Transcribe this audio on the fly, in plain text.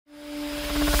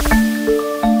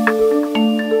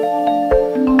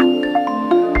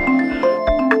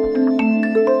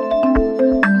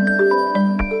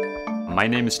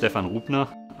name is Stefan Rubner.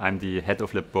 I'm the head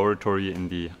of laboratory in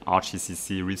the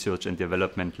RGCC Research and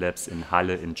Development Labs in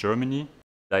Halle in Germany.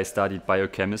 I studied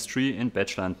biochemistry in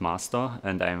bachelor and master,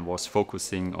 and I was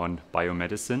focusing on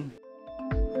biomedicine.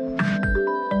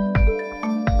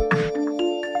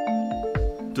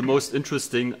 The most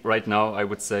interesting right now, I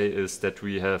would say, is that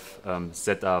we have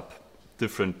set up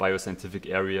different bioscientific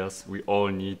areas we all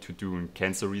need to do in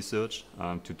cancer research,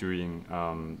 to doing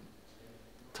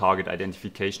target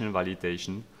identification and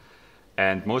validation.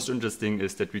 And most interesting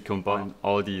is that we combine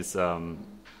all these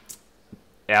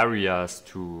areas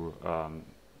to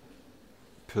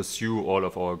pursue all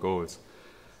of our goals.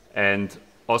 And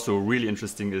also really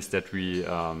interesting is that we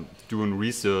doing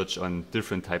research on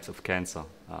different types of cancer,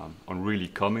 on really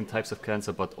common types of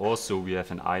cancer, but also we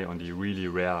have an eye on the really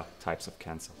rare types of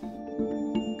cancer.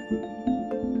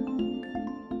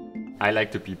 I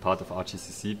like to be part of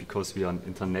RGCC because we are an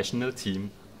international team.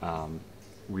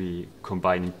 We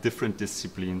combining different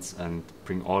disciplines and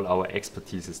bring all our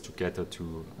expertises together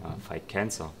to fight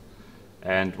cancer.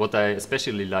 And what I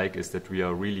especially like is that we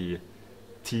are really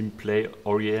team play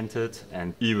oriented,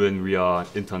 and even we are an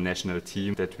international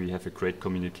team, that we have a great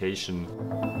communication.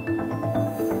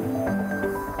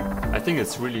 I think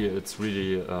it's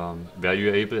really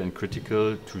valuable and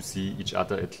critical to see each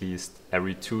other at least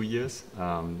every 2 years,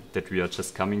 that we are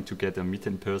just coming together, meet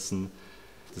in person.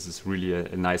 This is really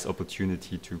a nice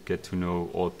opportunity to get to know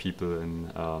all people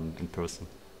in person.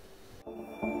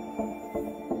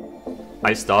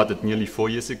 I started nearly 4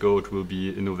 years ago. It will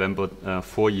be in November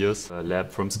 4 years, a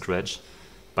lab from scratch.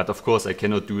 But of course I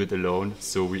cannot do it alone,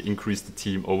 so we increased the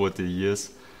team over the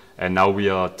years. And now we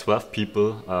are 12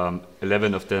 people,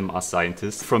 11 of them are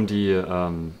scientists. From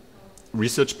the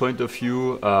research point of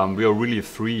view, we are really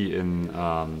free in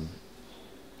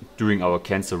doing our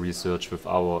cancer research with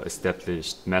our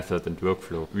established method and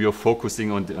workflow. We are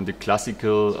focusing on the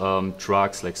classical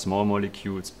drugs like small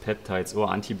molecules, peptides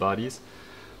or antibodies.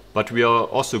 But we are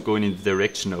also going in the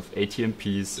direction of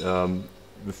ATMPs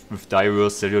with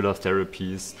diverse cellular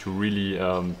therapies to really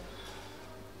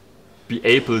be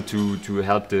able to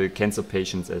help the cancer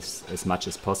patients as much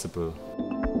as possible.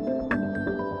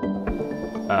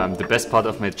 The best part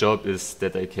of my job is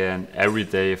that I can every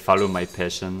day follow my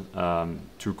passion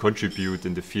to contribute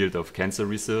in the field of cancer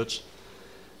research,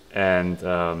 and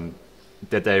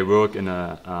that I work in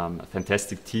a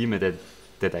fantastic team, and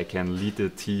that I can lead the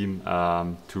team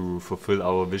to fulfill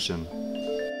our vision.